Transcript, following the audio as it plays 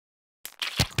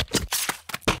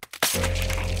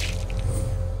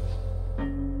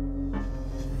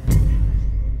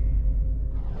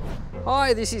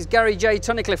Hi, this is Gary J.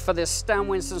 Tunnicliffe for the Stan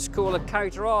Winston School of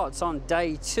Character Arts on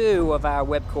day 2 of our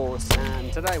web course,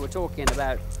 and today we're talking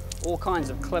about all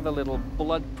kinds of clever little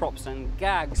blood props and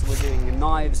gags. We're doing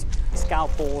knives,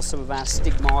 scalpels, some of our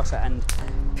stigmata and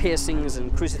piercings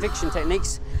and crucifixion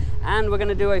techniques, and we're going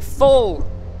to do a full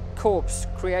corpse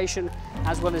creation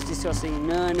as well as discussing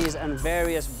nurnies and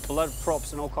various blood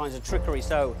props and all kinds of trickery.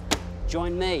 So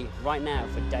join me right now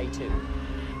for day 2.